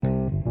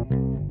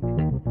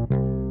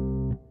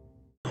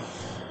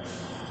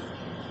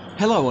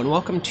Hello, and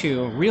welcome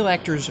to Real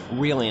Actors,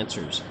 Real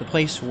Answers, the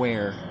place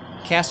where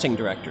casting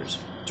directors,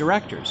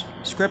 directors,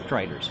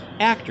 scriptwriters,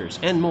 actors,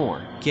 and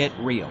more get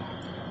real.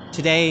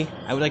 Today,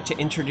 I would like to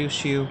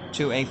introduce you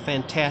to a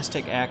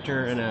fantastic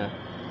actor and a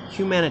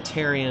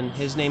humanitarian.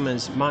 His name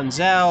is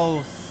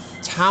Monzel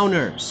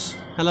Towners.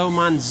 Hello,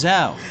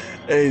 Monzel.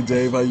 Hey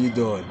Dave, how you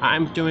doing?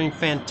 I'm doing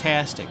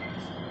fantastic.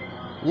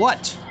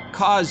 What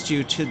caused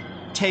you to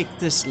take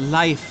this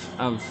life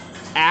of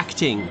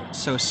acting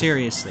so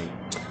seriously?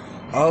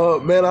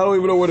 Man, I don't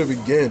even know where to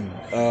begin.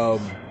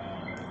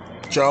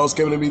 Charles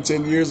came to me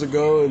 10 years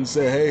ago and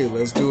said, "Hey,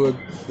 let's do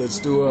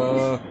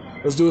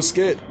a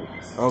skit."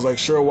 I was like,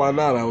 "Sure, why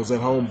not?" I was at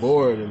home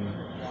bored, and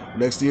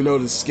next thing you know,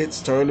 the skits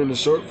turned into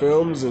short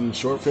films, and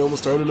short films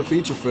turned into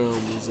feature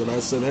films. And I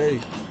said, "Hey,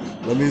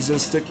 let me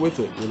just stick with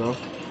it," you know.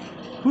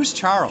 Who's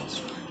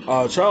Charles?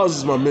 Charles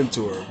is my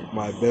mentor,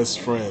 my best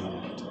friend,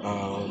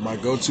 my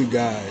go-to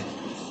guy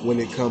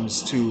when it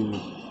comes to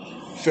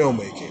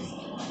filmmaking.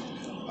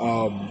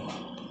 Um,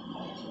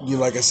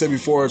 like I said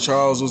before,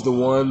 Charles was the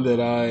one that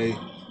I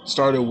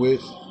started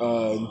with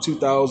in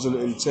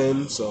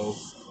 2010. So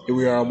here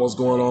we are, almost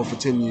going on for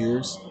 10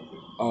 years.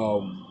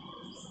 Um,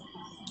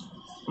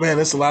 Man,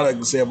 that's a lot I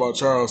can say about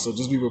Charles. So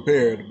just be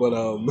prepared. But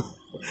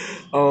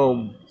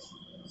um,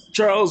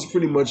 Charles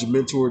pretty much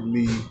mentored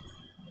me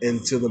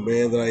into the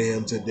man that I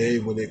am today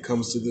when it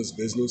comes to this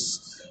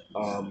business.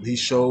 He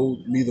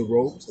showed me the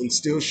ropes and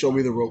still show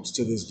me the ropes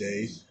to this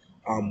day.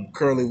 I'm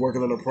currently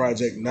working on a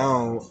project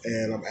now,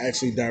 and I'm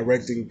actually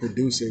directing,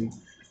 producing,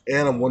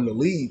 and I'm one of the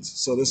leads.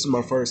 So this is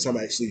my first time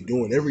actually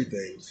doing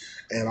everything.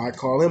 And I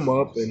call him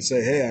up and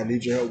say, "Hey, I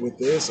need your help with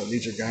this. I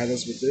need your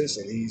guidance with this."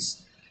 And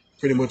he's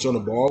pretty much on the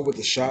ball with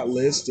the shot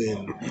list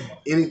and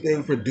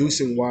anything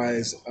producing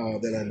wise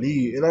that I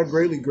need. And I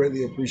greatly,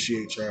 greatly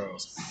appreciate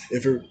Charles.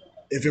 If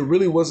it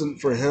really wasn't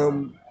for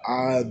him,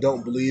 I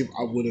don't believe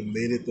I would have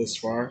made it this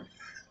far.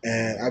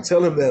 And I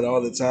tell him that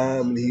all the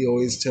time, and he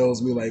always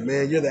tells me, like,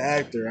 "Man, you're the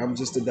actor. I'm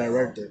just the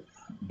director."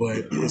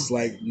 But it's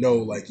like, no,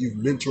 like, you've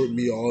mentored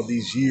me all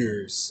these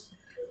years,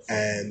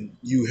 and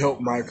you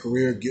helped my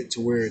career get to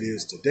where it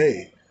is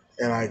today.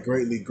 And I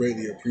greatly,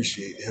 greatly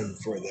appreciate him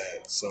for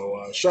that.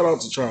 So shout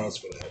out to Charles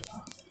for that.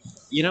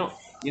 You know,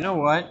 you know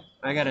what?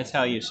 I got to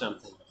tell you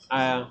something.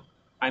 I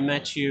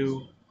met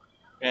you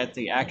at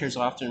the Actors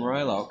Loft in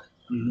Royal Oak.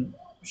 hmm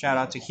Shout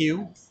out to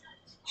Hugh.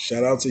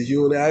 Shout out to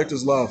Hugh and the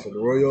Actors Loft in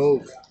Royal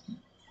Oak.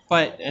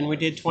 And we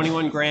did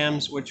 21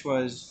 Grams,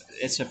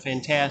 it's a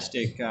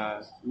fantastic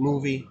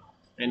movie,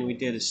 and we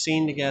did a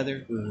scene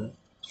together. hmm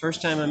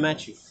First time I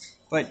met you.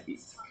 But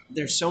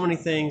there's so many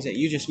things that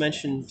you just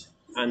mentioned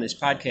on this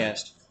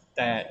podcast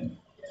that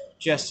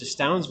just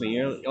astounds me.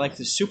 You're like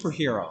the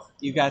superhero.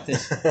 You got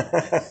this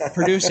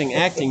producing,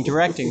 acting,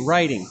 directing,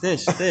 writing,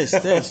 this.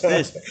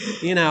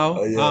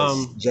 Oh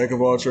yes, jack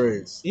of all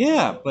trades.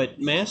 Yeah, but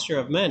master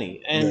of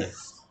many. Yeah. And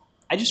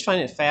I just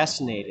find it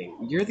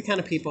fascinating. You're the kind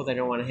of people that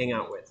I want to hang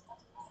out with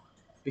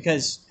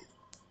because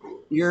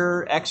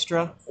you're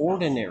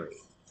extraordinary.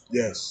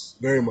 Yes,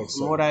 very much From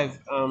so. what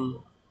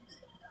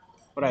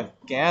I've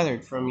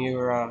gathered from you,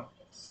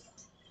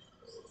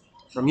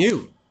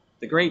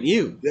 the great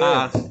you.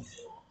 Yeah.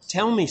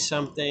 Tell me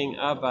something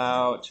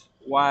about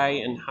why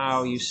and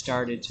how you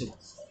started to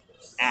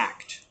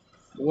act.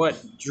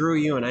 What drew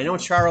you in? I know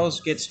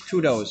Charles gets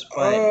kudos,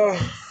 but Uh,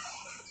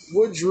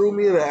 what drew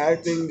me into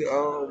acting?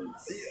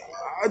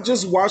 I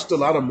just watched a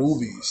lot of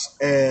movies,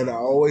 and I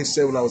always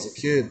said when I was a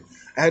kid,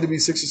 I had to be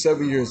 6 or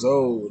 7 years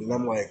old, and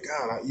I'm like,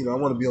 God, I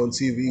want to be on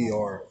TV,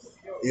 or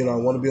I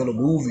want to be on a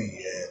movie,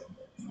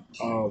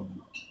 and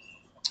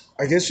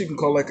I guess you can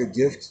call it like a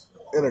gift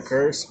and a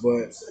curse,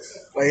 but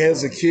like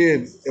as a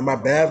kid in my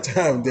bath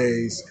time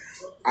days,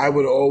 I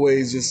would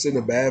always just sit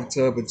in the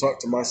bathtub and talk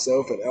to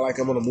myself and act like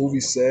I'm on a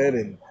movie set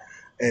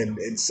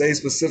and say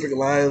specific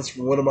lines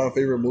from one of my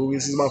favorite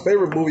movies. This is my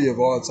favorite movie of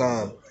all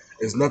time.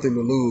 Is Nothing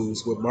to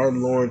Lose with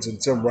Martin Lawrence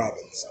and Tim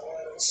Robbins.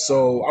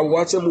 So I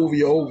watch a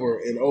movie over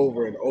and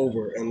over and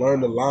over and learn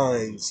the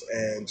lines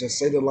and just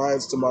say the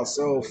lines to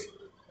myself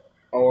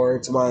or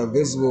to my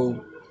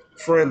invisible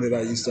friend that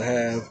I used to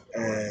have,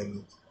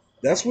 and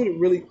that's what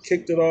really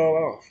kicked it all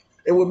off.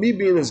 And with me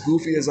being as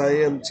goofy as I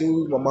am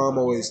too, my mom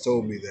always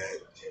told me that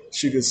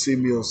she could see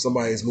me on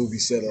somebody's movie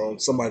set or on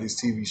somebody's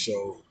TV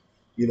show,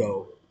 you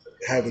know,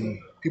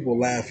 having people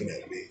laughing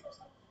at me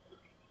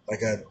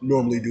like I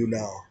normally do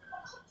now.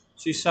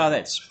 she saw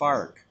that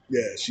spark.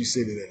 Yeah, she's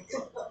seen it in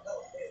me.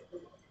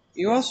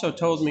 You also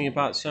told me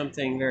about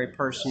something very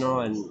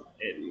personal, and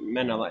it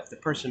meant a lot. The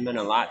person meant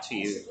a lot to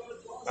you.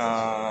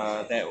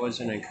 That was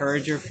an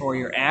encourager for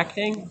your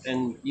acting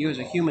and you as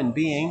a human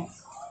being.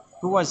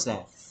 Who was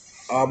that?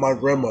 My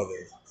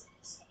grandmother,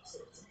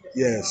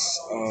 yes,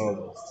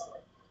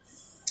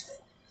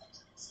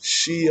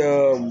 she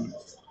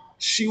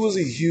she was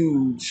a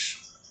huge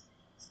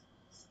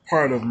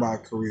part of my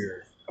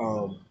career.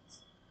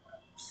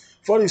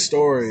 Funny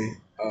story.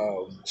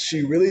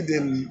 She really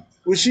didn't.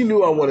 Well, she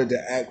knew I wanted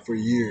to act for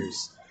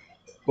years,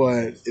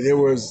 but there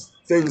was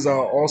things I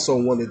also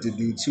wanted to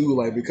do too,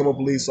 like become a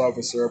police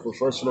officer, a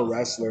professional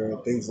wrestler,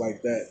 and things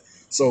like that.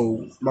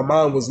 So my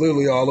mind was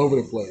literally all over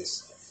the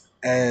place,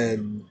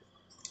 and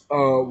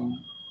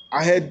um,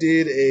 I had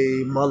did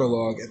a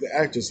monologue at the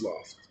Actors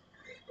Loft,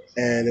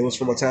 and it was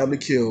from A Time to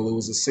Kill. It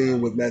was a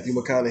scene with Matthew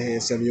McConaughey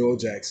and Samuel L.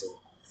 Jackson,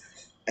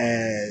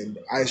 and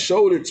I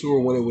showed it to her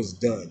when it was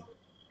done,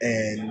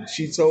 and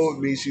she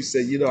told me, she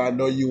said, I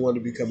know you want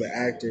to become an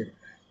actor,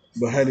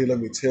 but honey, let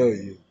me tell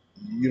you,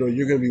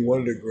 you're gonna be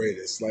one of the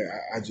greatest. Like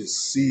I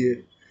just see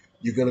it.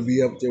 You're gonna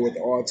be up there with the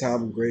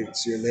all-time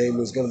greats. Your name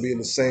is gonna be in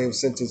the same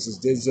sentence as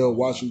Denzel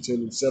Washington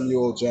and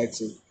Samuel L.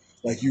 Jackson.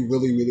 Like you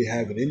really, really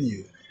have it in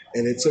you.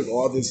 And it took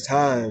all this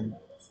time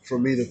for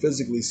me to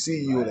physically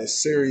see you in a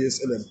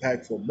serious and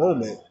impactful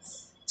moment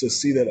to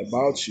see that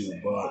about you.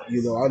 But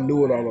I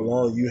knew it all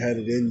along. You had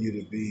it in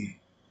you to be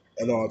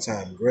an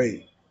all-time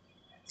great,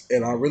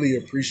 and I really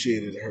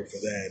appreciated her for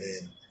that.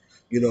 And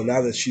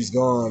now that she's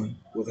gone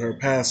with her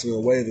passing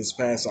away this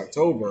past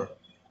October,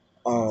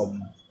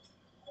 um,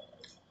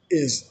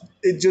 is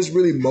it just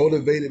really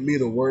motivated me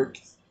to work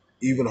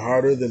even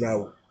harder than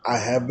I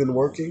have been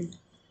working,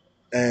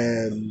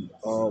 and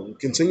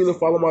continue to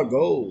follow my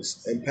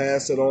goals and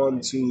pass it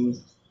on to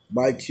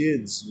my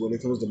kids when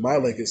it comes to my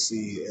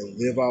legacy and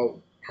live out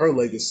her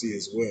legacy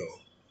as well.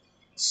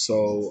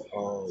 So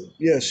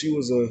yeah, she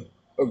was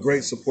a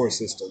great support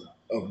system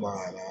of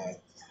mine.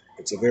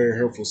 It's a very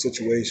hurtful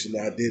situation.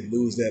 I did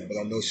lose that, but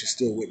I know she's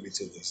still with me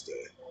to this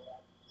day.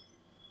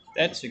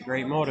 That's a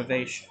great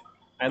motivation.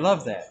 I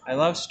love that. I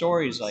love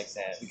stories like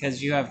that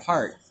because you have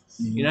heart.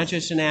 You're Mhm. not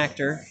just an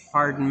actor,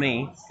 pardon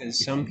me,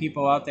 because some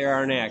people out there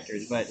aren't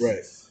actors, but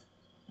Right.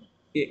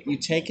 you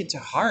take it to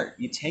heart.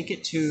 You take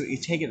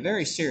it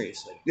very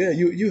seriously. Yeah,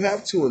 you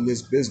have to in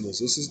this business.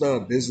 This is not a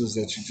business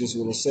that you just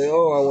want to say,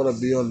 "Oh, I want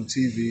to be on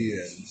TV,"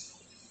 and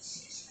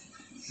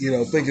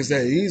think it's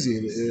that easy.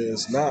 And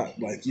it's not.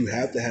 Like you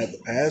have to have the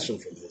passion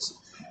for this.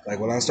 Like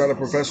when I started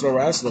professional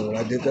wrestling, when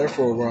I did that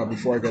for a while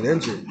before I got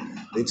injured,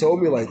 they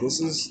told me like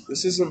this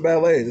isn't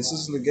ballet, this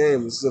isn't a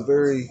game, this is a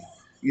very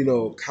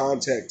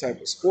contact type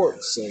of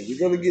sport. So you're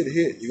gonna get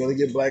hit, you're gonna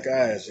get black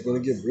eyes, you're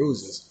gonna get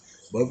bruises.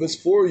 But if it's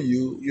for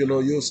you,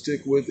 you'll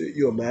stick with it,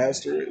 you'll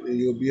master it, and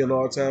you'll be an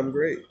all time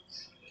great.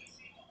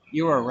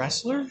 You were a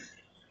wrestler?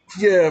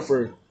 Yeah,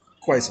 for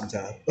quite some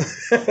time.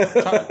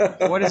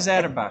 What is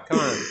that about? Come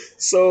on.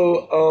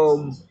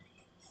 So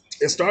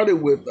it started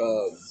with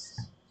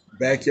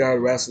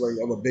backyard wrestling.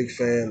 I'm a big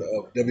fan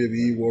of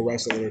WWE World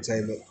Wrestling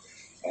Entertainment.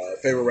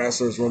 Favorite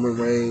wrestlers Roman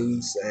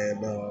Reigns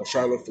and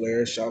Charlotte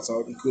Flair. Shouts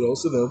out and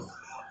kudos to them.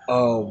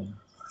 Um,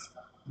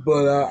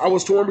 but I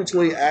was torn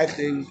between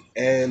acting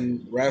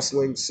and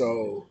wrestling,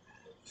 so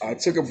I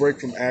took a break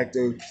from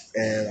acting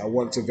and I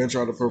wanted to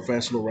venture out of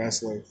professional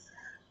wrestling.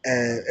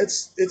 And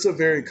it's a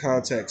very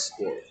contact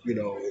sport.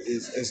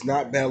 It's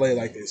not ballet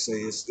like they say.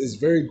 It's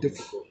very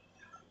difficult.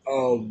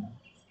 Um,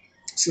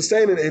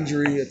 Sustained an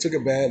injury. I took a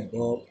bad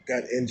bump,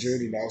 got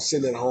injured, and I was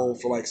sitting at home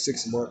for like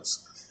 6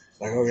 months.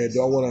 Like, okay,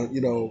 do I want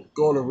to,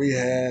 go into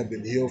rehab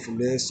and heal from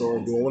this, or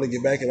do I want to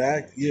get back and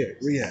act? Yeah,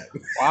 rehab.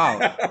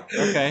 Wow.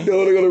 Okay. Do I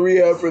want to go to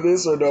rehab for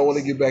this, or do I want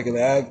to get back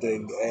into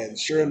acting? And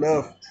sure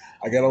enough,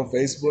 I got on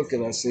Facebook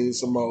and I seen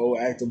some of my old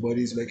acting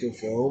buddies making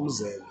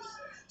films, and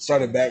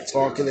started back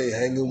talking and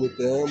hanging with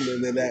them,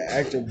 and then that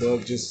actor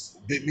bug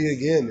just bit me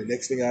again. The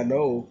next thing I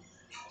know,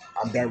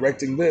 I'm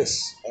directing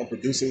this, I'm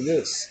producing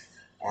this,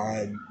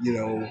 I'm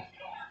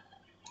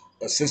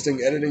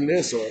assisting editing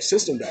this or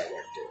assistant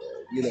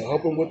director, or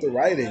helping with the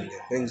writing and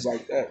things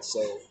like that.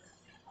 So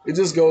it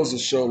just goes to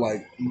show,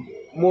 like,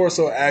 more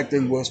so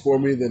acting was for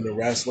me than the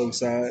wrestling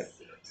side.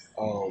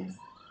 Um,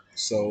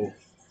 so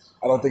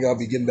I don't think I'll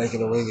be getting back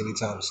in the ring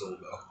anytime soon,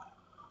 though.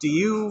 Do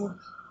you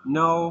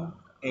know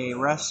a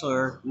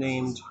wrestler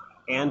named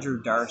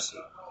Andrew Darcy?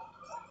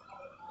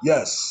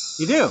 Yes.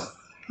 You do. I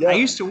Yeah.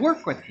 used to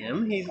work with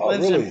him. He Oh,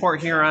 lives in really?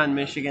 Port Huron,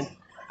 Michigan.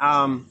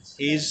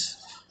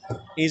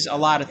 He's a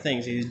lot of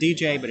things. He's a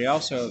DJ, but he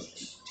also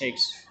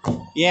takes.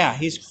 Yeah,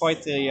 he's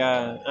quite the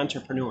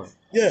entrepreneur.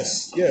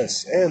 Yes,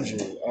 yes, Andrew.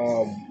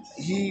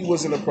 He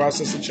was in the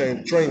process of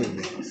training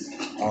me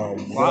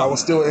when I Wow.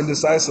 was still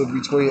indecisive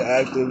between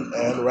acting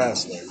and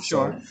wrestling. So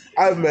Sure.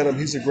 I've met him.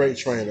 He's a great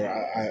trainer.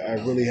 I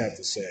really have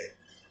to say.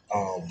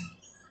 Um,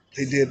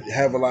 he did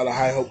have a lot of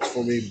high hopes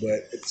for me,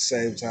 but at the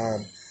same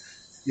time,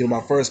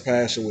 my first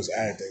passion was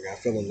acting. I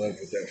fell in love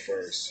with that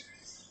first.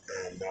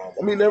 And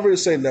I mean, never to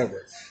say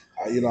never.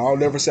 I'll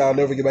never say I'll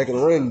never get back in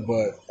the ring,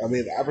 but I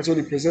mean, the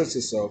opportunity presents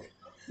itself,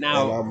 and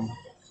Now,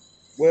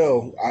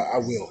 I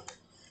will.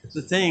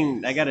 the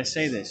thing I got to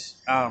say this: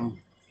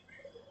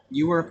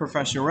 you were a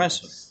professional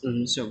wrestler,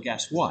 Mhm. so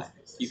guess what?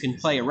 You can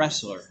play a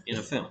wrestler in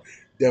a film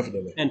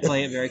Definitely. and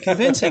play it very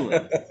convincingly.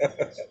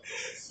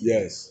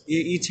 Yes.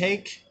 You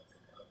take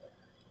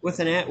with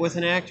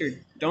an actor,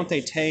 don't they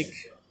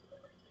take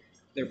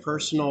their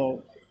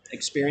personal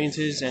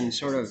experiences and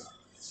sort of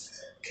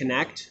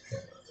connect?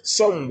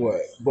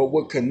 Somewhat. But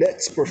what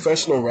connects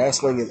professional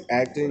wrestling and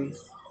acting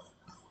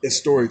is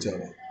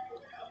storytelling.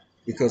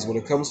 Because when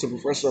it comes to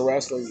professional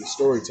wrestling, it's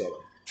storytelling.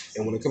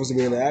 And when it comes to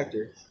being an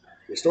actor,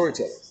 you're a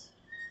storyteller.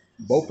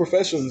 Both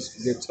professions,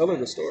 you're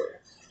telling a story.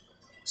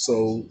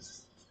 So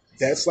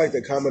that's like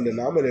the common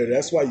denominator.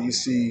 That's why you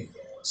see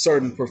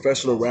certain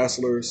professional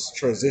wrestlers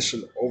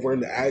transition over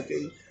into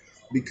acting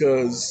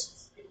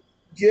because,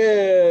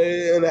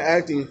 yeah, in the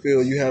acting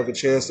field, you have a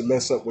chance to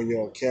mess up when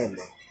you're on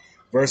camera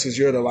versus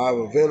you're at a live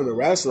event in a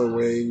wrestling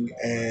ring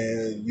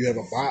and you have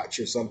a botch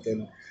or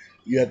something.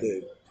 You have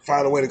to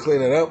find a way to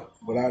clean it up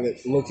without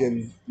it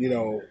looking,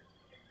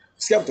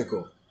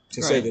 skeptical,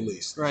 to say Right. the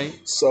least. Right.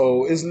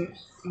 So it's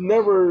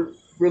never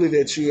really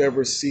that you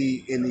ever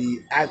see any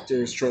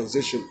actors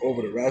transition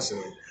over to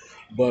wrestling.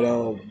 But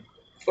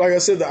like I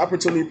said, the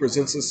opportunity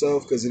presents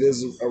itself because it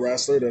is a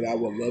wrestler that I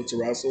would love to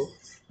wrestle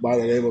by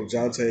the name of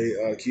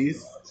Jonte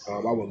Keith. I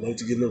would love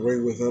to get in the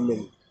ring with him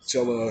and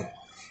tell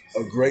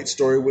a great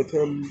story with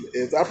him.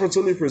 If the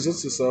opportunity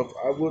presents itself,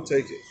 I will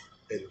take it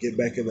and get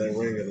back in that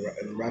ring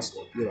and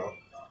wrestle.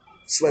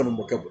 Slam him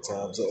a couple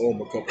times. I owe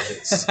him a couple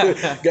hits.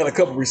 Got a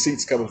couple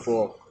receipts coming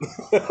for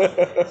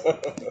him.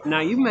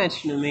 Now, you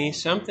mentioned to me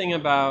something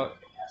about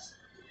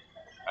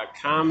a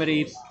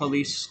comedy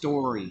police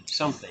story,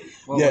 something.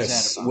 What was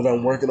Yes, that what about?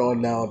 I'm working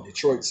on now,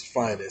 Detroit's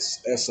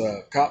Finest. That's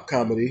a cop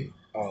comedy.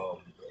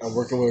 I'm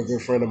working with a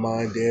good friend of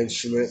mine, Dan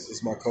Schmidt,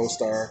 is my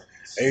co-star.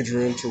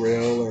 Adrian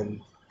Terrell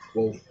and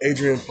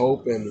Adrian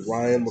Pope and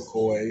Ryan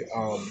McCoy.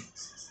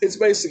 It's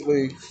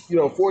basically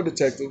four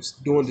detectives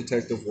doing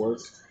detective work,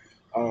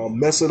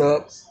 messing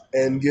up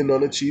and getting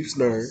on the chief's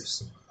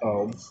nerves,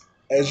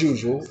 as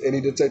usual.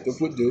 Any detective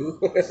would do.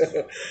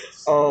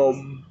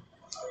 um,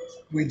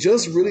 we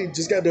just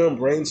got done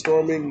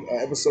brainstorming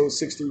episode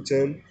 6 through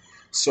 10.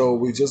 So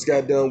we just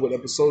got done with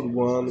episode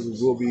 1.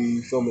 We will be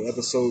filming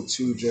episode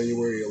 2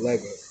 January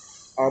 11th.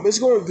 It's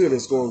going good.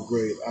 It's going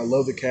great. I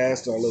love the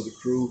cast. I love the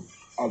crew.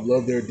 I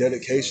love their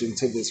dedication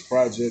to this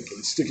project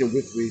and sticking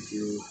with me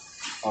through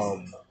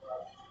um,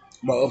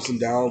 my ups and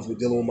downs with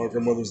dealing with my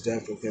grandmother's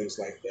death and things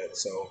like that.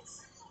 So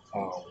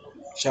um,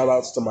 shout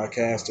outs to my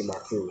cast and my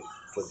crew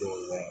for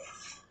doing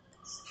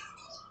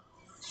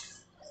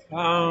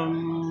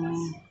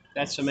that.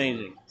 That's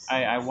amazing.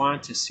 I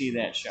want to see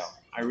that show.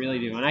 I really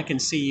do, and I can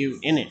see you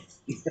in it.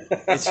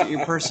 It's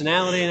your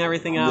personality and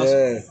everything else.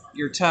 Yeah,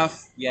 You're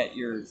tough, yet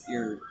you're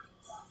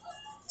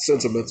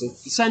sentimental.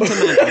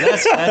 sentimental.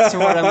 That's the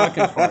word I'm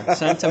looking for.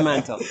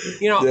 Sentimental.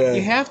 Yeah,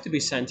 You have to be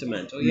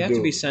sentimental. You have to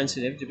do. be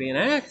sensitive to be an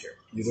actor.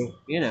 You do.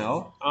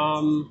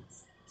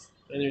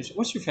 And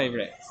what's your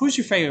favorite? Who's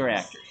your favorite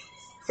actor?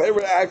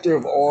 Favorite actor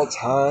of all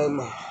time?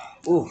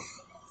 Oof.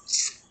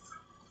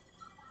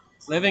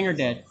 Living or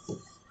dead? I'll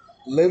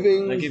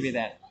Living. give you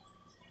that.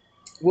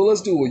 Well,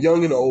 let's do a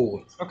young and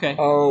old. Okay.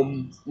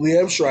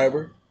 Liam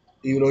Schreiber,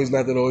 even though he's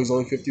not that old, he's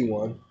only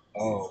 51.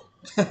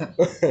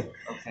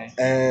 Okay.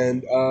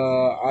 And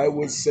I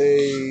would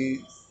say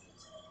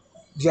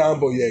John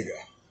Boyega.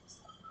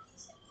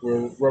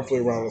 We're roughly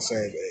around the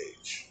same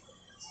age.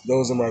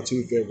 Those are my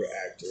two favorite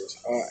actors.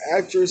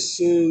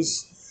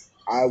 Actresses,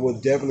 I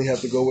would definitely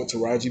have to go with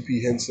Taraji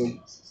P.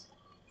 Henson.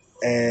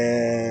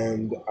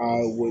 And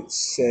I would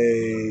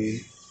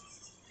say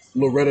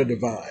Loretta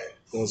Devine.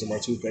 Those are my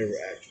two favorite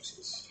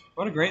actresses.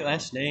 What a great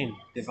last name,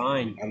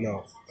 Divine. I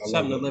know. I love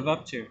Something to it. live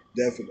up to.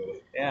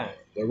 Definitely. Yeah.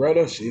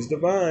 Loretta, she's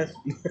divine.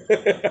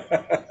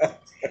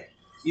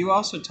 You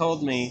also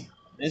told me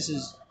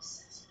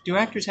do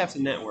actors have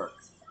to network?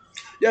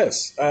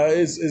 Yes,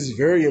 it's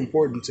very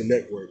important to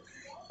network.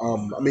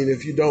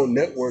 If you don't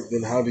network,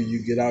 then how do you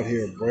get out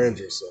here and brand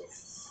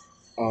yourself?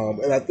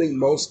 And I think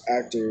most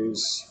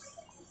actors,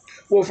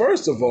 well,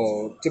 first of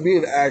all, to be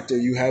an actor,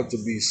 you have to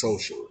be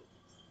social.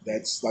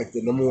 That's like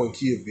the number one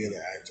key of being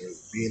an actor,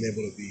 being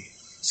able to be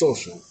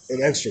social, an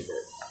extrovert,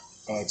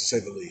 to say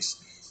the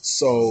least.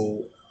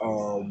 So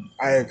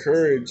I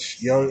encourage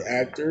young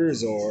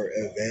actors or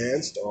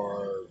advanced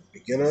or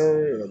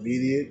beginner,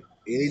 intermediate,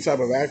 any type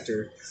of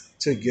actor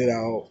to get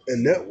out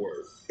and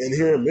network. And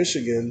here in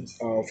Michigan,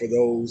 for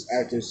those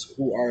actors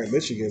who are in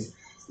Michigan,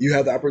 you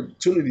have the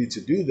opportunity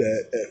to do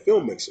that at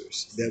Film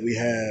Mixers that we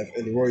have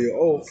in the Royal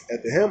Oak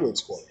at the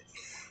Hamlin's Corner.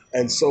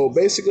 And so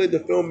basically the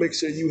film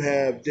mixer, you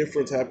have you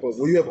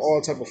have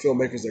all type of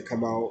filmmakers that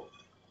come out.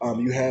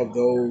 You have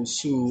those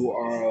who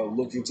are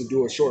looking to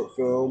do a short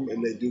film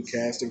and they do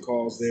casting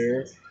calls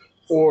there.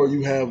 Or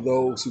you have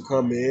those who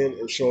come in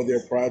and show their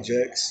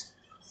projects,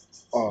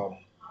 um,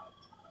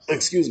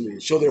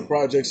 show their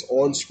projects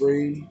on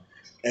screen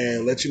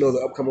and let you know the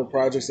upcoming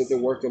projects that they're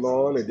working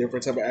on and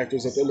different type of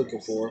actors that they're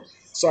looking for.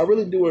 So I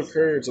really do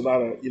encourage a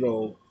lot of,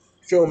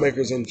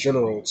 filmmakers in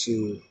general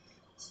to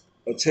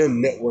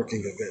attend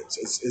networking events.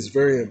 It's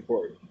very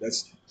important.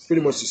 That's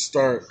pretty much the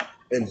start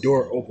and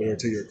door opener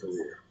to your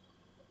career.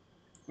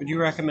 Would you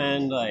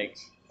recommend like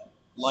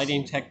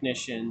lighting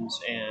technicians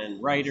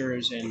and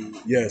writers and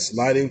Yes,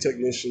 lighting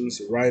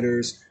technicians,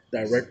 writers,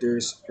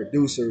 directors,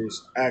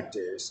 producers,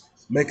 actors,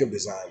 makeup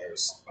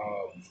designers.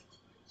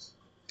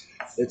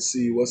 Let's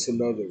see, what's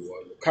another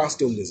one?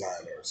 Costume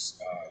designers.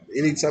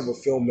 Any type of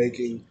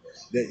filmmaking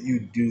that you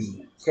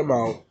do, come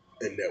out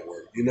and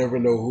network. You never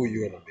know who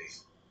you're going to be.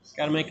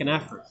 got to make an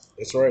effort?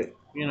 That's right.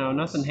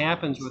 nothing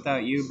happens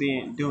without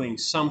you doing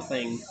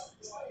something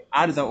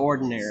out of the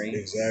ordinary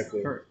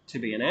Exactly. to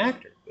be an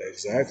actor.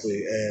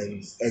 Exactly.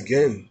 And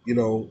again,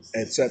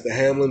 it's at the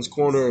Hamlin's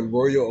Corner in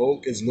Royal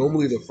Oak. It's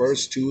normally the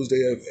first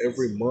Tuesday of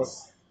every month,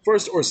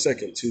 first or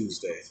second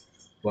Tuesday.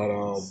 But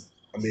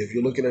if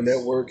you're looking to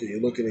network and you're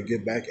looking to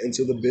get back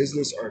into the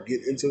business or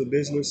get into the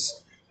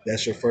business,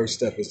 that's your first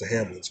step is the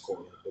Hamlin's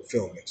Corner, the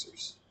film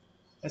mixers.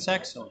 That's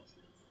excellent.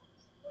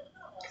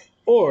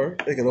 Or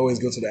they can always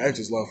go to the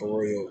Actors Loft in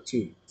Royal Oak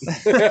too.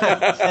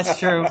 That's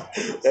true.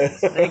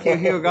 Thank you,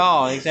 Hugh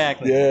Gall.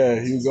 Exactly. Yeah,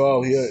 Hugh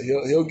Gall.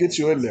 He'll get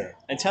you in there.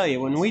 I tell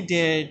you, when we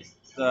did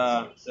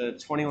the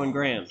 21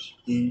 grams,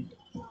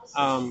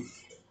 my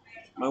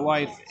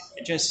wife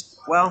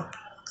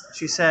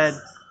she said,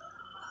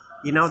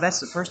 that's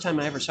the first time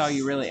I ever saw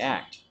you really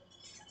act.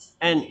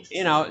 And,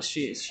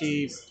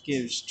 she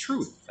gives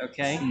truth,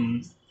 okay?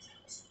 Mm-hmm.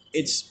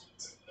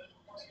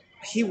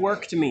 He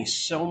worked me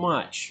so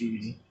much.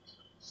 Mm-hmm.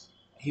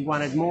 He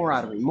wanted more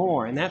out of me,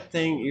 more. And that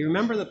thing, you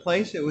remember the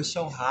place? It was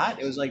so hot.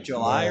 It was like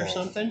July or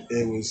something.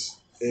 It was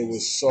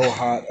so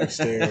hot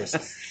upstairs,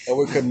 and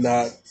we could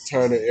not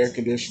turn the air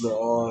conditioner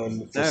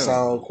on for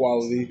sound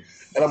quality.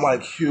 And I'm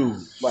like, Hugh,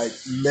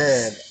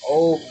 man,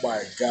 oh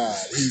my God,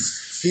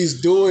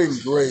 he's doing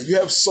great. You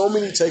have so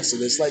many takes of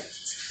this.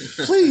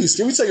 Please,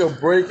 can we take a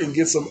break and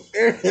get some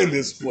air in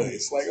this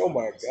place? Oh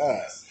my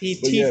God.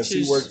 Yes,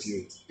 he worked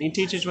you. He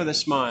teaches with a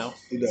smile.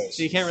 He does.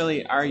 So you can't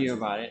really argue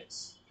about it.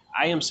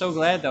 I am so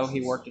glad, though,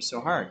 he worked us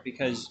so hard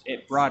because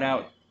it brought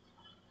out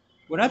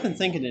what I've been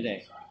thinking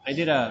today. I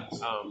did a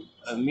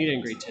meet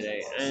and greet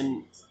today,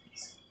 and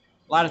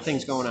a lot of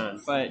things going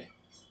on, but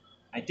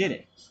I did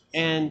it.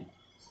 And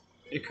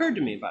it occurred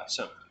to me about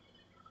something.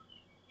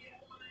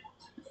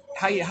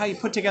 How you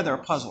put together a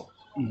puzzle,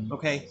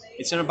 okay?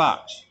 It's in a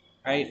box,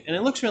 right? And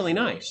it looks really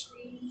nice,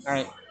 all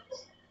right?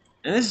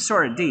 And this is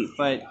sort of deep,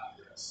 but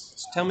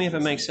tell me if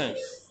it makes sense.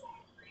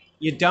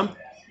 You dump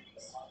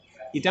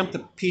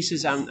the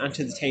pieces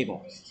onto the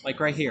table, like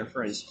right here,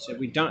 for instance. If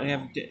we don't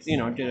have, did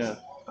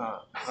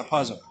a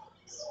puzzle,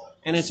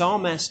 and it's all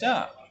messed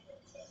up,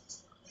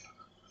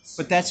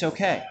 but that's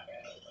okay.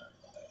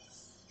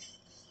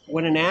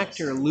 When an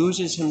actor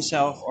loses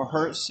himself or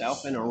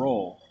herself in a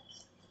role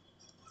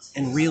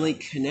and really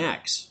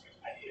connects,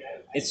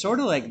 it's sort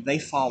of like they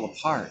fall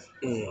apart.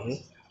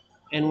 Mm-hmm.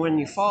 And when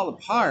you fall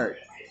apart,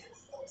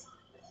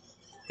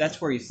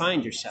 that's where you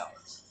find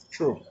yourself.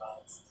 True.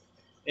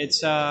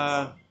 It's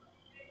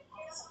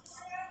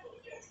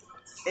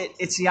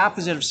it's the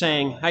opposite of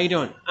saying, "How you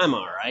doing?" "I'm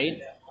all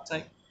right." It's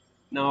like,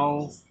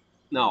 no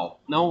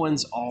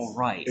one's all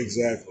right.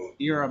 Exactly.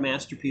 You're a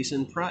masterpiece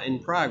in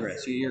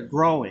progress. You're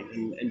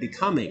growing and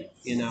becoming.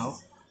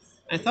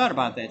 I thought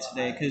about that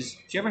today because do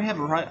you ever have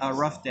a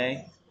rough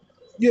day?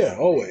 Yeah,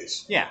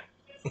 always. Yeah,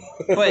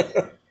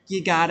 but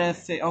you gotta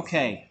fit.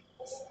 Okay,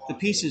 the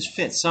pieces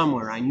fit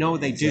somewhere. I know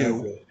they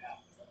do.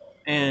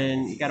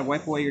 And you gotta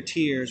wipe away your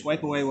tears,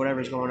 wipe away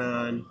whatever's going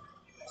on.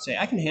 Say,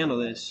 I can handle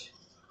this.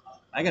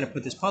 I got to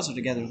put this puzzle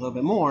together a little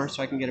bit more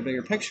so I can get a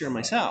bigger picture of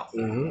myself.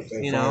 Mm-hmm.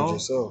 And find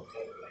yourself.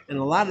 And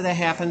a lot of that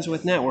happens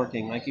with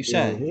networking, like you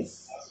said. Mm-hmm.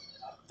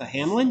 The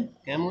Hamlin's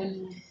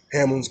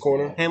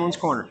Corner. Hamlin's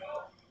Corner.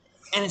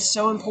 And it's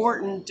so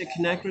important to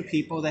connect with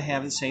people that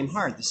have the same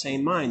heart, the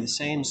same mind, the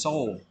same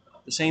soul,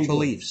 the same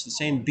beliefs, the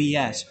same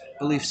BS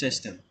belief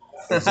system.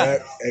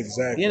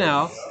 Exactly.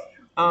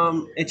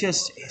 It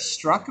just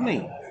struck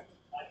me.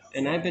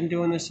 And I've been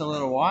doing this a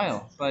little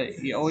while, but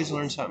you always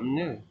learn something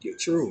new.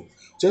 True.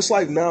 Just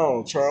like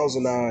now, Charles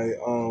and I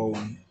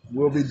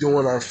will be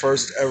doing our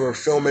first ever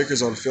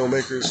Filmmakers on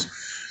Filmmakers.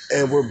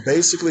 And we're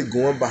basically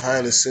going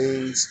behind the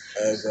scenes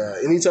of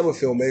any type of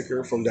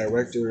filmmaker, from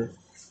director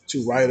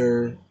to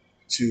writer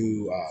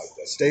to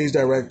a stage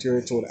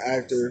director to an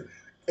actor.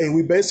 And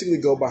we basically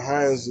go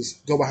behind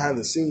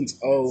the scenes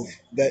of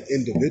that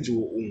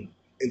individual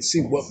and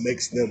see what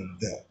makes them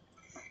them.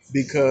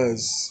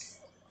 Because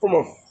from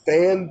a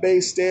fan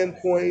base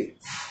standpoint,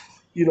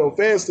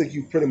 fans think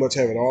you pretty much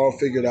have it all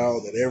figured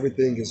out, that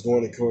everything is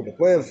going according to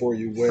plan for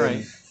you,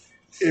 when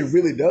it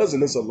really doesn't.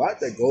 There's a lot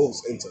that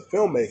goes into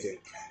filmmaking.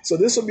 So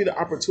this will be the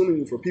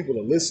opportunity for people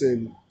to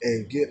listen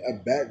and get a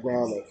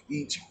background of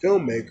each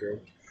filmmaker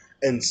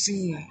and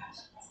see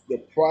the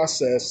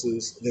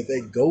processes that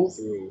they go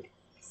through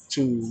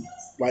to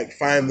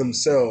find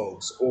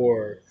themselves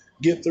or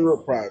get through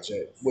a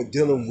project with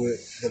dealing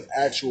with an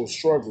actual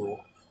struggle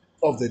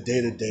of the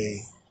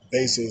day-to-day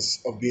basis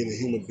of being a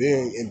human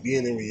being and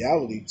being in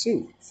reality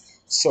too.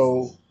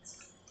 So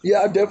yeah,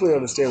 I definitely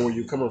understand where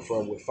you're coming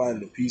from with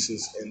finding the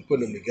pieces and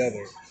putting them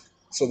together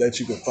so that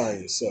you can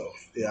find yourself.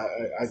 Yeah,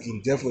 I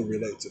can definitely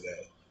relate to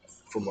that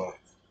from a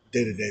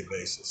day-to-day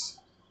basis.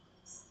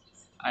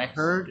 I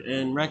heard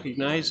and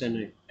recognize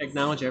and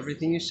acknowledge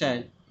everything you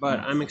said, but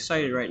I'm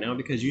excited right now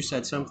because you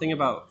said something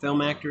about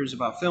film actors.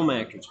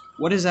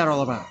 What is that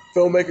all about?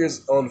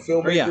 Filmmakers on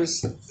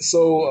Filmmakers? Yeah.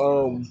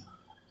 So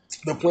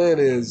the plan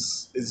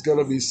is it's going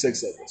to be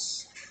 6 of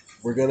us.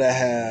 We're going to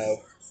have,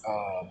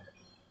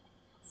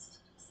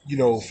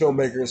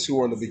 filmmakers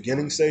who are in the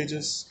beginning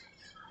stages.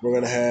 We're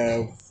going to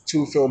have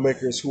two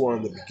filmmakers who are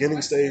in the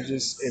beginning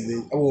stages and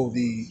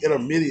the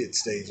intermediate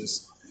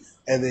stages.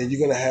 And then you're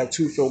going to have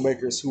two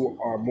filmmakers who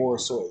are more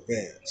so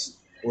advanced.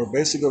 We're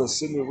basically going to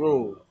sit in the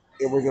room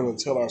and we're going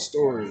to tell our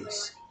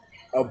stories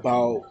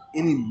about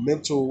any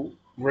mental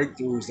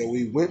breakthroughs that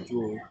we went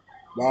through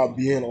while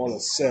being on a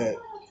set,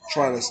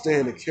 trying to stay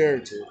in the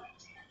character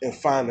and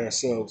find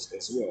ourselves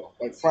as well.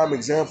 Like prime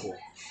example,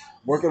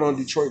 working on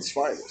Detroit's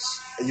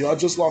Finest, and I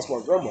just lost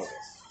my grandmother,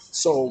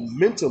 so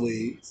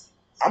mentally,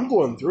 I'm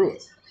going through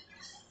it,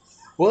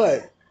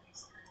 but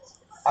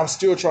I'm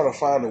still trying to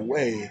find a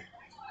way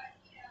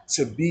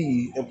to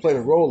be and play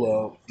the role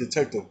of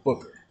Detective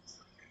Booker.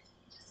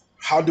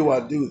 How do I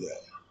do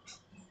that?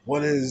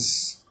 What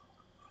is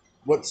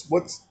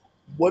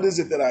what is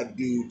it that I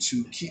do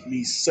to keep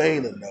me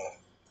sane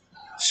enough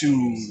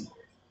to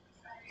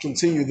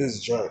continue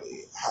this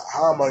journey?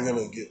 How am I going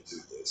to get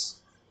through this?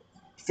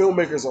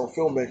 Filmmakers on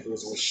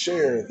filmmakers will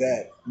share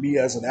that me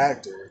as an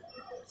actor,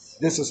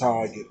 this is how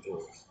I get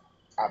through it.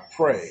 I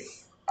pray.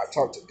 I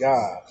talk to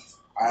God.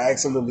 I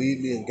ask Him to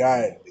lead me and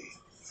guide me.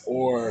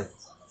 Or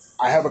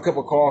I have a cup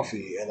of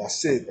coffee and I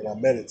sit and I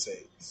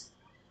meditate.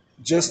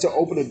 Just to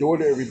open the door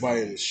to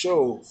everybody to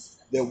show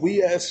that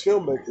we as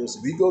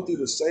filmmakers, we go through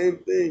the same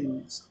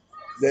things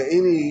that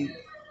any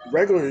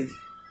regular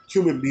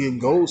human being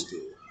goes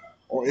through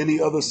or any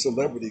other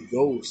celebrity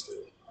goes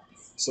through.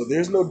 So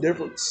there's no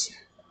difference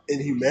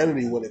in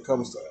humanity when it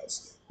comes to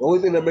us. The only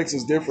thing that makes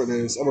us different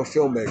is I'm a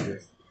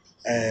filmmaker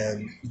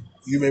and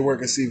you may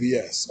work at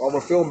CVS. Or I'm a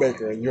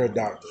filmmaker and you're a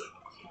doctor.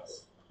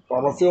 Or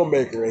I'm a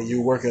filmmaker and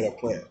you work at a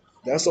plant.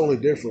 That's the only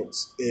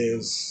difference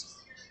is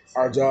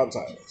our job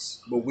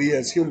titles. But we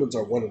as humans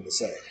are one and the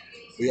same.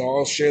 We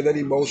all share that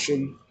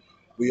emotion.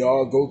 We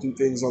all go through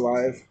things in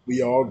life.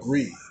 We all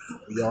grieve.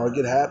 We all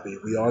get happy.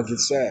 We all get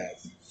sad.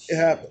 It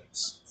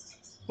happens.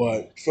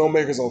 But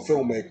filmmakers on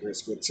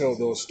filmmakers would tell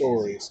those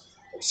stories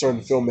of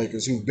certain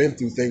filmmakers who've been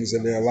through things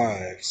in their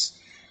lives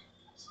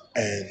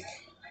and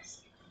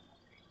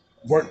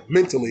work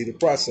mentally to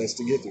process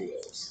to get through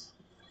those.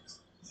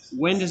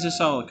 When does this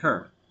all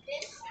occur?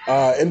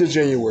 End of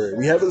January.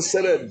 We haven't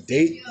set a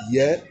date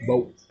yet,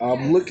 but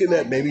I'm looking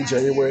at maybe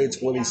January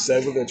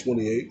 27th or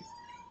 28th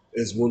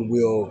is when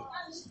we'll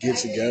get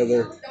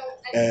together.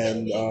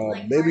 And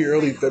maybe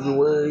early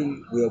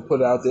February, we'll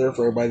put it out there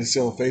for everybody to see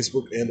on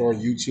Facebook and or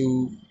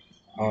YouTube.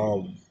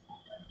 Um,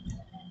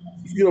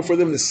 for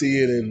them to see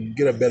it and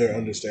get a better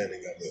understanding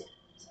of it.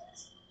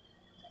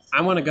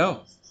 I want to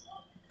go.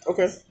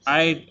 Okay.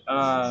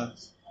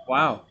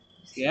 Wow.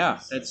 Yeah,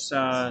 that's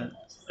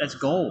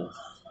gold,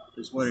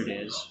 is what it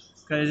is.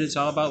 Because it's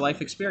all about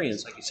life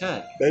experience, like you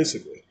said.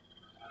 Basically.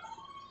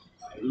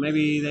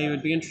 Maybe they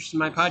would be interested in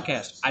my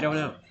podcast. I don't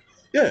know.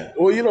 Yeah.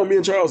 Well, me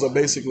and Charles are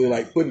basically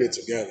like putting it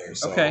together.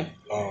 So, okay.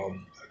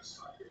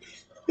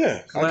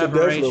 Yeah, I can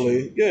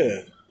definitely.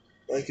 Yeah,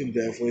 I can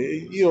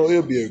definitely.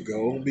 It'll be a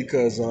go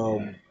because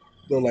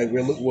like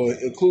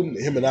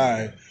including him and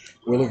I,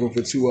 we're looking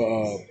for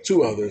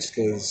two others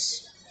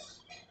because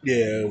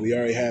we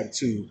already have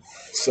two.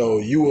 So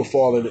you will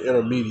fall in the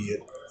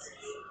intermediate.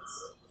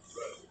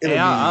 Hey,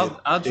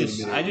 I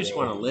just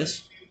want to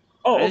listen.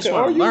 Oh, okay.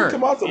 Or you can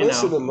come out to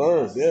listen and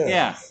learn. Yeah.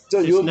 Yeah.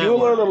 So you'll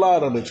learn a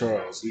lot on the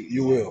Charles.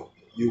 You will.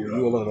 You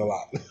will learn a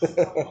lot.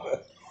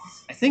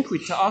 I think we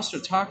also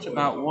talked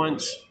about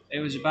once. It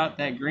was about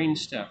that green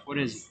stuff. What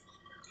is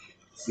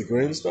it? The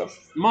green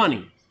stuff?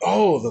 Money.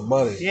 Oh, the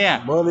money.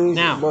 Yeah. Money.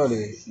 Now,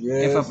 money.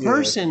 Yes, if a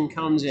person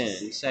comes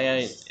in,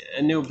 say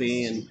a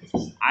newbie, and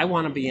I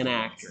want to be an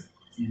actor,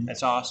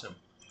 that's awesome,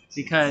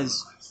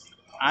 because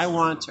I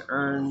want to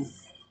earn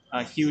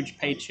a huge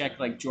paycheck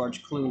like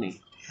George Clooney.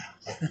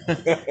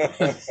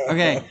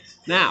 Okay.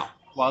 Now,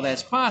 while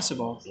that's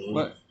possible,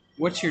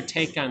 what's your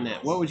take on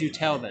that? What would you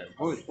tell them?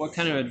 What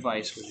kind of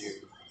advice would you?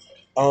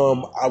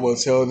 I would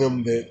tell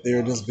them that they're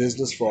in this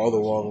business for all the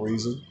wrong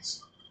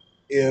reasons.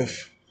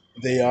 If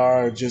they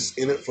are just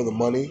in it for the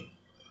money,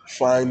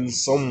 find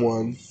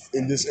someone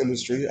in this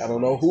industry, I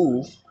don't know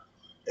who,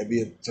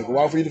 it'd take a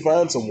while for you to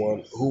find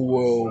someone who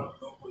will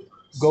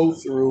go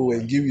through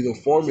and give you the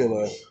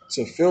formula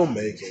to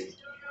filmmaking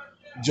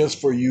just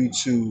for you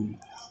to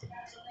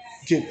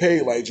get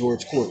paid like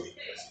George Clooney.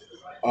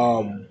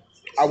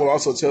 I would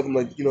also tell them,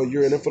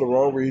 you're in it for the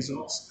wrong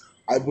reasons.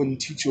 I wouldn't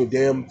teach you a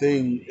damn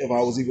thing if I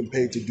was even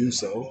paid to do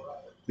so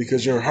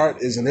because your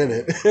heart isn't in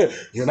it.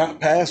 You're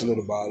not passionate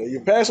about it.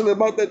 You're passionate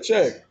about that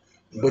check,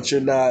 but you're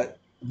not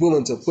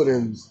willing to put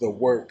in the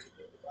work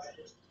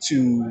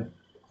to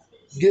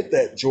get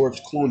that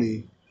George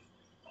Clooney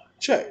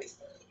check.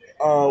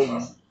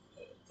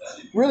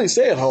 Really,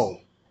 stay at home.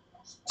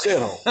 Stay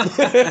at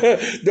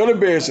home. Don't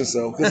embarrass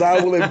yourself because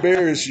I will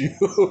embarrass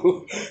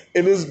you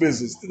in this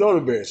business. Don't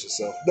embarrass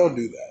yourself. Don't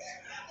do that.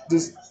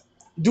 Just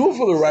do it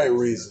for the right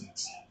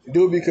reasons.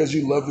 Do it because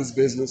you love this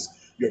business.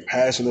 You're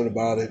passionate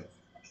about it,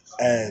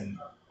 and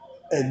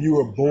you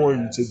were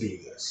born to do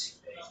this.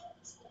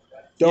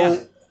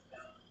 Don't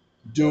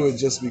do it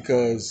just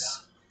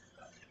because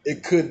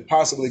it could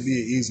possibly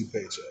be an easy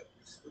paycheck.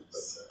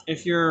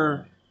 If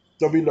you're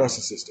Don't be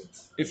narcissistic.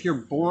 if you're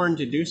born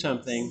to do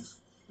something,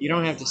 you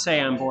don't have to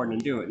say I'm born to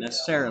do it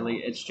necessarily.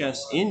 It's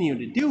just in you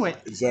to do it.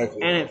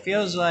 Exactly. And it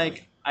feels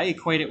like I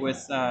equate it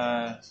with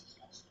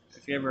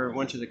if you ever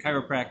went to the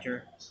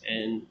chiropractor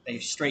and they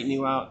straighten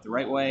you out the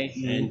right way,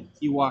 and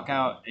you walk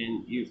out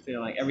and you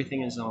feel like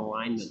everything is in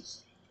alignment.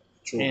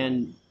 True.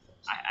 And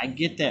I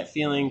get that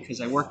feeling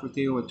because I worked with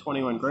you with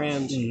 21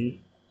 grams.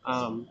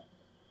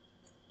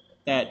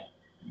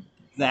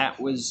 That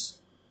was,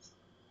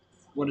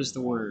 what is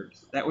the word?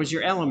 That was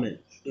your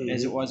element,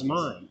 as it was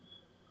mine.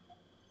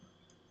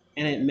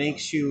 And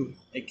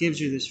it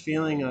gives you this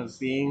feeling of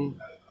being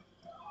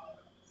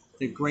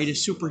the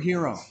greatest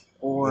superhero.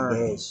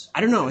 Or,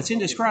 I don't know, it's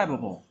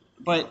indescribable.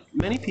 But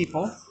many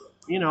people,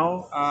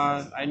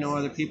 I know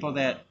other people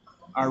that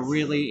are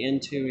really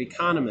into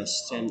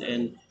economists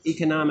and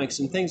economics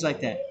and things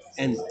like that.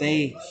 And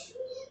they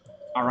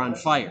are on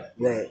fire.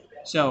 Right.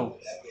 So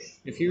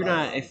if you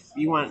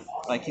want,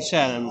 like you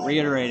said, I'm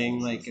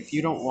reiterating, like if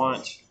you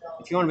want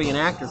to be an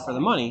actor for the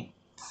money,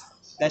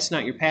 that's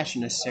not your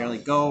passion necessarily.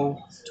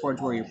 Go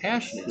towards where your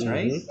passion is,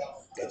 right?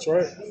 That's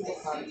right.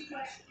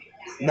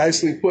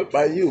 Nicely put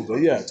by you, but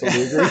yeah, I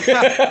totally agree.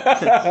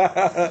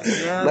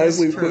 Yeah,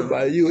 Nicely put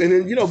by you. And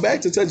then,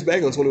 back to touch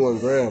back on 21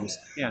 grams.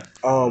 Yeah.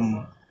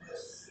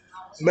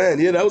 Man,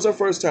 yeah, that was our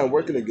first time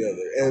working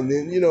together. And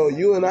then,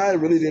 you and I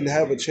really didn't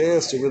have a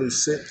chance to really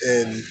sit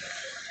and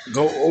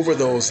go over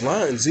those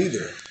lines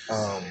either.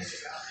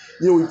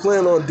 We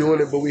planned on doing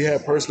it, but we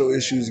had personal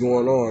issues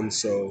going on,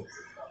 so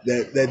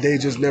that day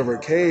just never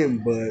came.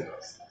 But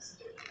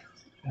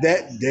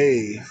that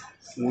day,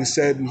 we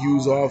sat in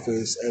Hugh's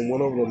office and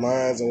went over the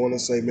lines, I want to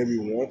say maybe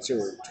once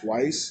or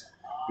twice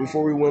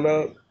before we went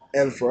up.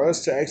 And for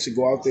us to actually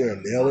go out there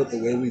and nail it the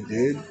way we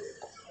did,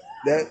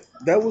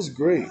 that was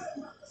great.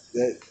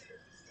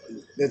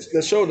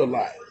 That showed a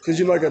lot.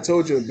 Because, like I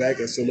told you back,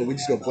 I said, look, we're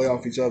just going to play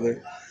off each other,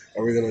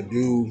 and we're going to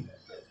do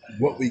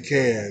what we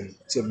can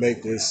to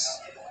make this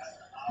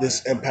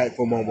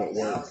impactful moment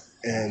work.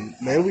 And,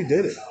 man, we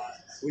did it.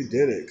 We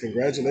did it.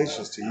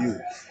 Congratulations to you.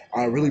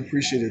 I really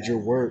appreciated your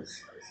work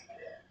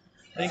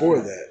for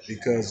that,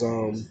 because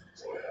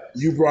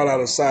you brought out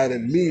a side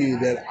in me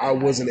that I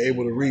wasn't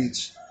able to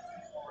reach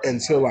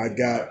until I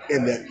got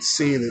in that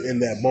scene and in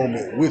that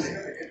moment with you.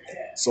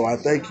 So I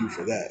thank you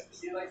for that.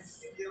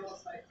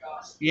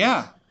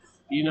 Yeah,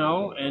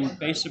 and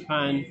based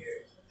upon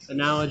the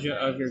knowledge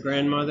of your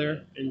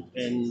grandmother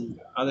and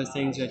other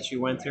things that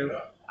you went through,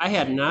 I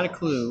had not a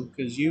clue,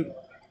 because you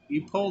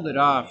pulled it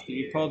off.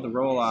 You pulled the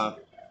role off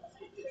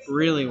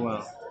really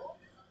well.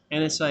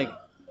 And it's like,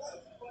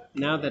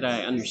 now that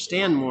I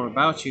understand more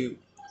about you,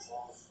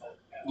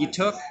 you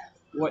took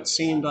what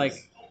seemed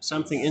like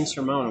something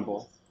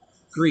insurmountable,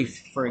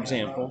 grief, for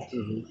example,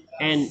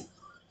 and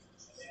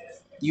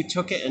you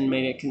took it and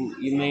made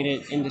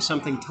it into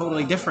something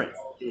totally different,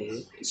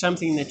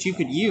 something that you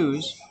could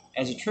use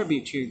as a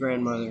tribute to your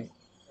grandmother,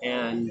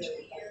 and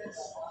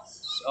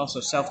also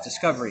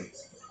self-discovery.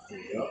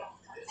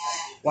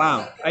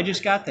 Wow, I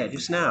just got that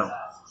just now.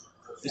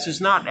 This is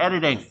not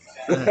editing.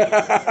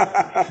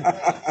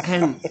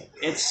 And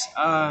it's,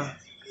 I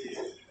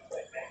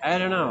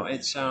don't know,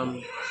 it's,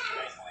 I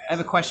have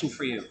a question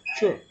for you.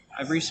 Sure.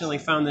 I've recently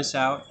found this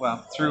out,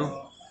 through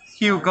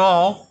Hugh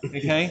Gall,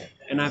 okay?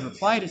 And I've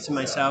applied it to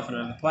myself, and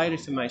I've applied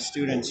it to my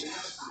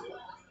students.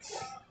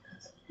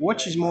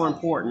 Which is more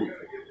important,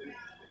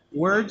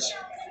 words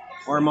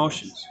or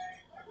emotions?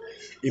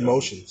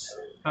 Emotions.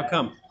 How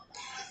come?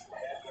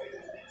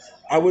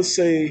 I would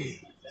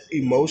say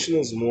emotion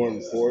is more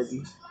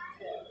important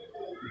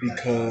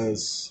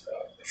because,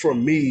 for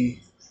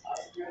me,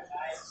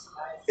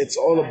 it's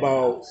all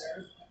about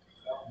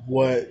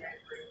what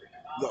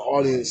the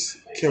audience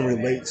can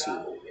relate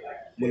to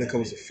when it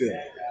comes to film.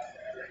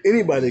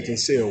 Anybody can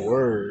say a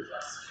word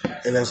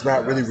and that's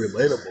not really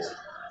relatable,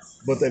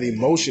 but that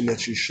emotion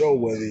that you show,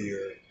 whether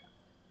you're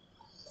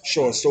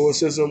showing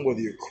stoicism,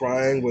 whether you're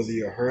crying, whether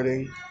you're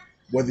hurting,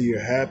 whether you're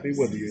happy,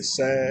 whether you're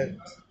sad,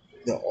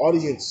 the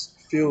audience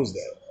feels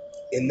that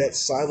in that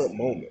silent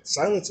moment.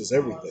 Silence is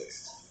everything.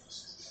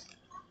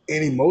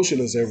 And emotion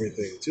is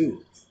everything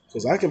too.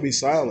 Because I can be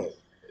silent,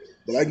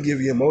 but I can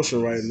give you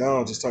emotion right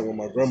now, just talking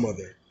about my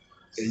grandmother,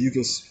 and you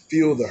can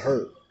feel the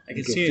hurt. I You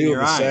can can see it in feel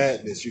your the eyes.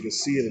 sadness. You can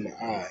see it in the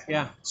eye.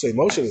 Yeah. So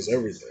emotion is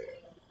everything.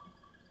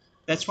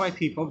 That's why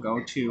people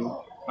go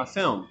to a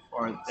film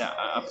or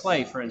a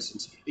play, for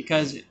instance,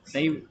 because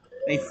they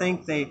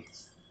think they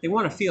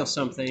want to feel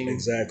something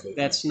Exactly.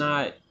 that's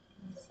not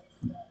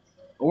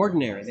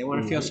ordinary. They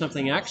want to feel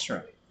something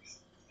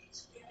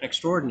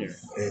extraordinary.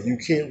 And you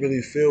can't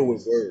really feel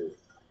with words.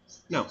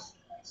 No.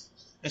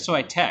 That's why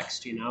I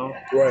text,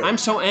 Right. I'm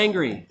so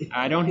angry.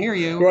 I don't hear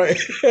you. Right.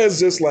 It's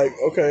just like,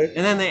 okay.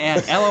 And then they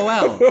add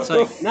LOL. It's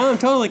like, now I'm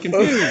totally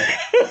confused.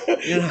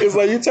 It's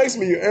like you text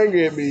me, you're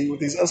angry at me with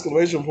these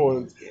exclamation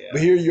points,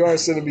 but here you are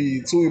sending me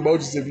two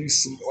emojis of you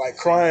like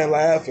crying,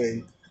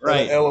 laughing,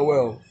 Right. and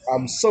LOL.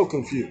 I'm so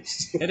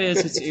confused. It is.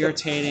 It's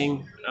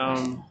irritating.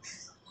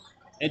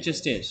 It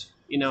just is.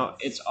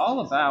 It's all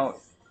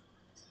about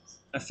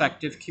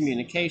effective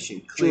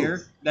communication.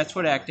 Clear. That's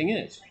what acting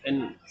is.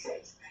 And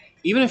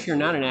even if you're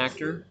not an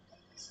actor,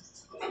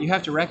 you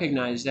have to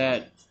recognize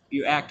that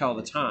you act all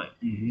the time.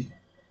 Mm-hmm.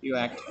 You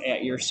act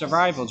at your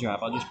survival job.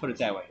 I'll just put it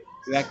that way.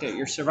 You act at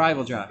your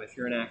survival job if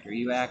you're an actor.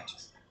 You act,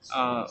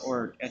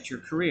 or at your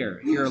career.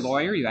 If you're a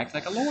lawyer, you act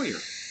like a lawyer.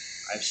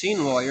 I've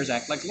seen lawyers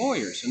act like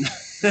lawyers, and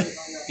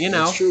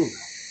That's true.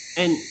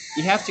 And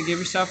you have to give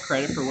yourself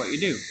credit for what you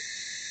do.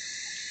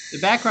 The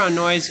background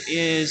noise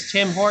is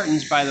Tim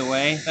Hortons, by the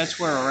way. That's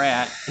where we're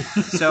at.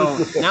 So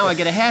now I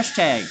get a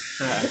hashtag.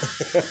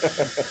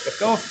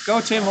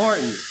 Go Tim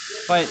Hortons.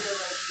 But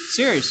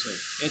seriously,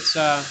 it's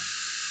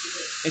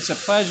a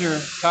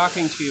pleasure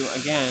talking to you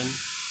again.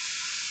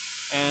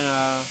 And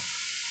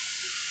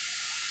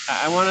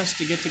I want us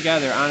to get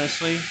together,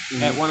 honestly,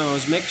 at one of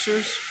those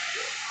mixers.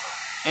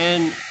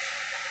 And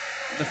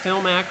the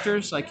film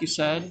actors, like you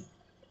said.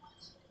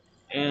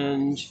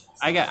 And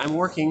I'm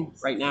working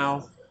right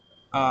now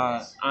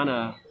on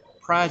a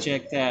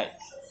project that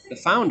the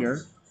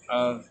founder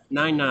of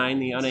 99,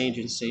 the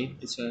Unagency,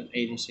 it's an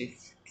agency,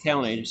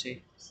 talent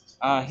agency,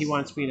 he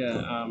wants me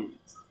to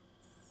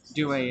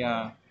do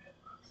a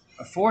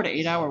 4 to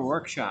 8 hour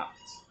workshop.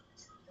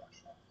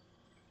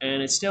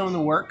 And it's still in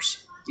the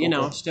works,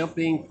 still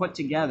being put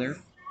together.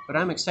 But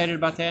I'm excited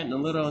about that and a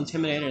little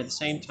intimidated at the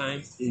same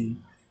time.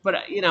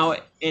 But,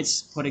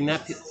 it's putting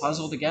that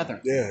puzzle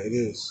together. Yeah, it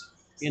is.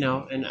 And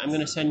I'm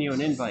going to send you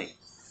an invite.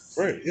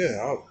 Great,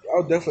 yeah,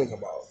 I'll definitely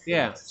come out.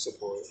 Yeah.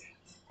 Support.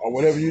 Or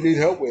whatever you need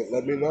help with,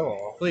 let me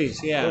know.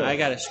 Please, yeah. I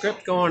got a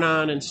script going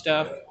on and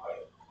stuff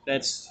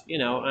that's,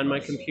 on my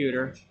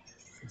computer.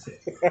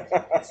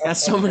 Got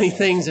so many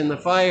things in the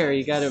fire.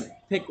 You got to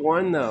pick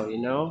one,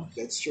 though,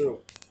 That's true.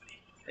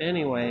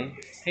 Anyway,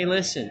 hey,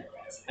 listen.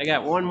 I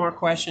got one more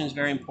question. It's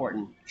very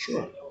important.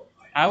 Sure.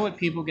 How would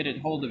people get a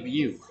hold of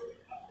you,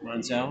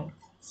 Monzel?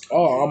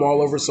 Oh, I'm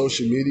all over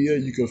social media.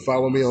 You can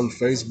follow me on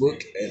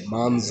Facebook at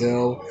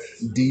Monzel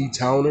D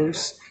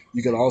Towners.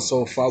 You can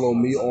also follow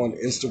me on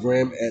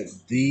Instagram at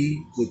the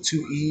with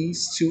 2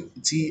 E's,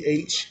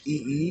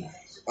 THEE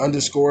 _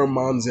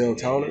 Monzel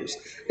Towners.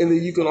 And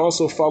then you can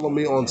also follow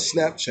me on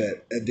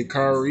Snapchat at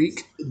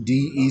Decariq,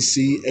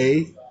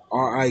 DECARIQ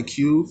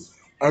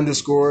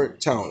 _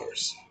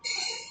 Towners.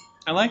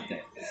 I like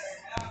that.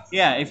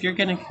 Yeah, if you're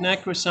going to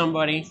connect with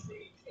somebody,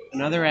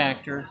 another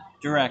actor,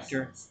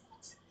 director,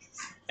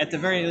 at the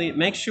very least,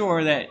 make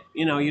sure that,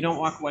 you don't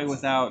walk away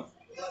without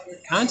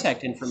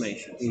contact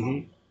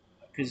information.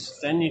 Because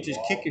then you just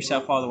kick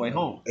yourself all the way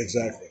home.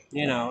 Exactly.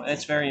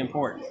 That's very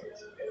important.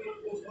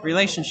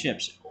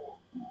 Relationships,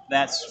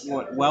 that's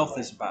what wealth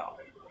is about.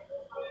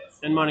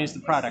 And money is the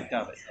product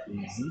of it.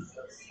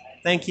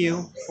 Thank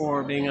you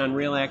for being on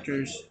Real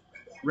Actors,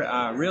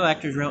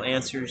 Real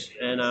Answers,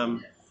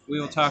 and we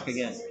will talk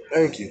again.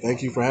 Thank you.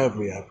 Thank you for having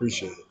me. I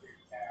appreciate it.